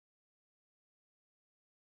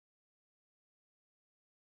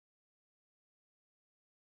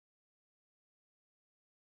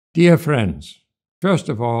Dear friends, first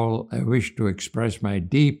of all, I wish to express my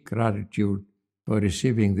deep gratitude for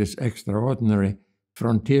receiving this extraordinary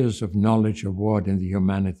Frontiers of Knowledge Award in the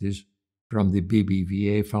Humanities from the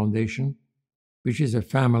BBVA Foundation, which is a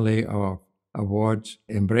family of awards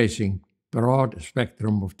embracing broad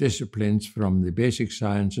spectrum of disciplines from the basic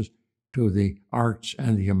sciences to the arts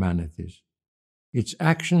and the humanities. Its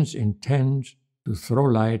actions intend to throw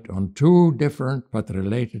light on two different but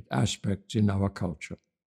related aspects in our culture.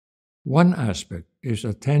 One aspect is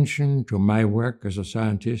attention to my work as a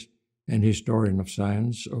scientist and historian of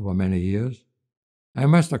science over many years. I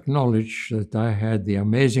must acknowledge that I had the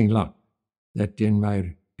amazing luck that in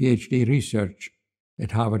my PhD research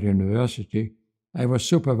at Harvard University, I was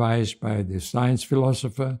supervised by the science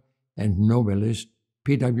philosopher and Nobelist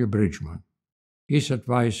P.W. Bridgman. His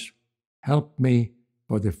advice helped me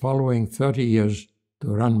for the following 30 years to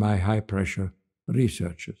run my high-pressure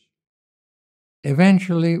researches.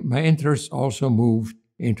 Eventually, my interests also moved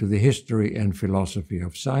into the history and philosophy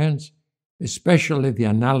of science, especially the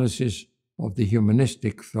analysis of the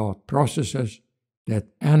humanistic thought processes that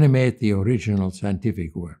animate the original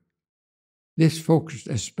scientific work. This focused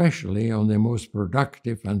especially on the most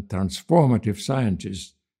productive and transformative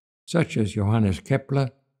scientists, such as Johannes Kepler,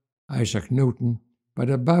 Isaac Newton, but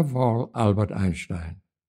above all, Albert Einstein.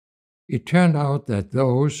 It turned out that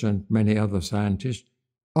those and many other scientists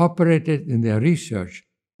operated in their research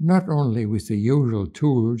not only with the usual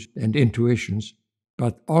tools and intuitions,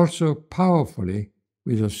 but also powerfully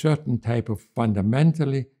with a certain type of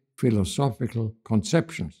fundamentally philosophical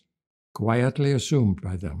conceptions, quietly assumed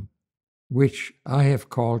by them, which I have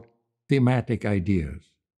called thematic ideas.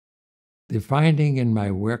 The finding in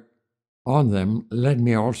my work on them led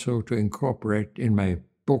me also to incorporate in my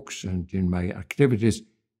books and in my activities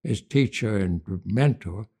as teacher and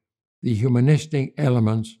mentor the humanistic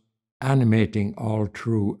elements animating all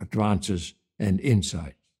true advances and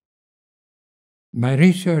insights. My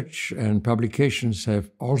research and publications have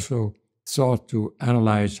also sought to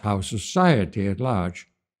analyze how society at large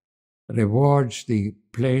rewards the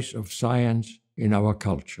place of science in our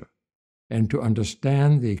culture, and to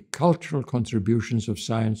understand the cultural contributions of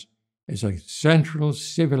science as a central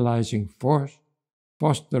civilizing force,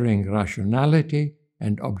 fostering rationality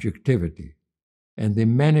and objectivity, and the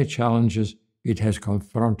many challenges it has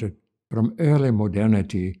confronted from early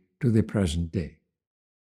modernity to the present day.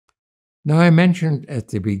 Now, I mentioned at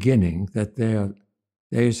the beginning that there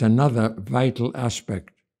is another vital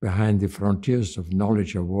aspect behind the Frontiers of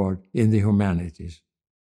Knowledge Award in the humanities.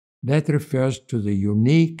 That refers to the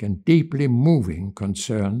unique and deeply moving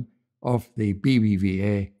concern of the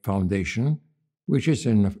BBVA Foundation, which is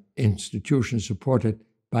an institution supported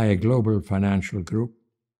by a global financial group,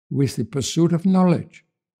 with the pursuit of knowledge,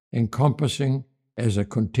 encompassing as a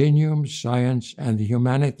continuum science and the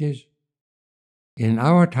humanities. In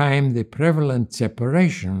our time, the prevalent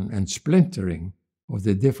separation and splintering of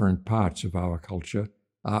the different parts of our culture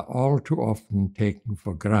are all too often taken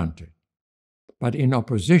for granted. But in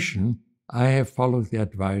opposition, I have followed the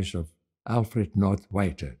advice of Alfred North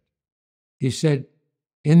Whitehead. He said,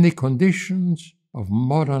 "In the conditions of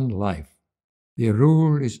modern life, the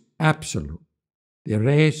rule is absolute. The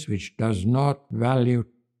race which does not value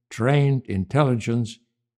trained intelligence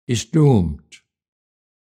is doomed.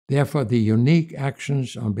 Therefore, the unique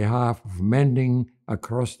actions on behalf of mending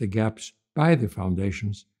across the gaps by the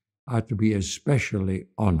foundations are to be especially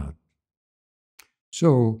honored."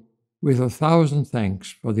 So, with 1,000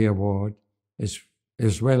 thanks for the award,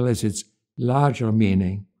 as well as its larger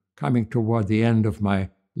meaning, coming toward the end of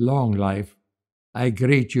my long life, I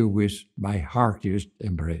greet you with my heartiest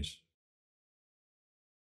embrace.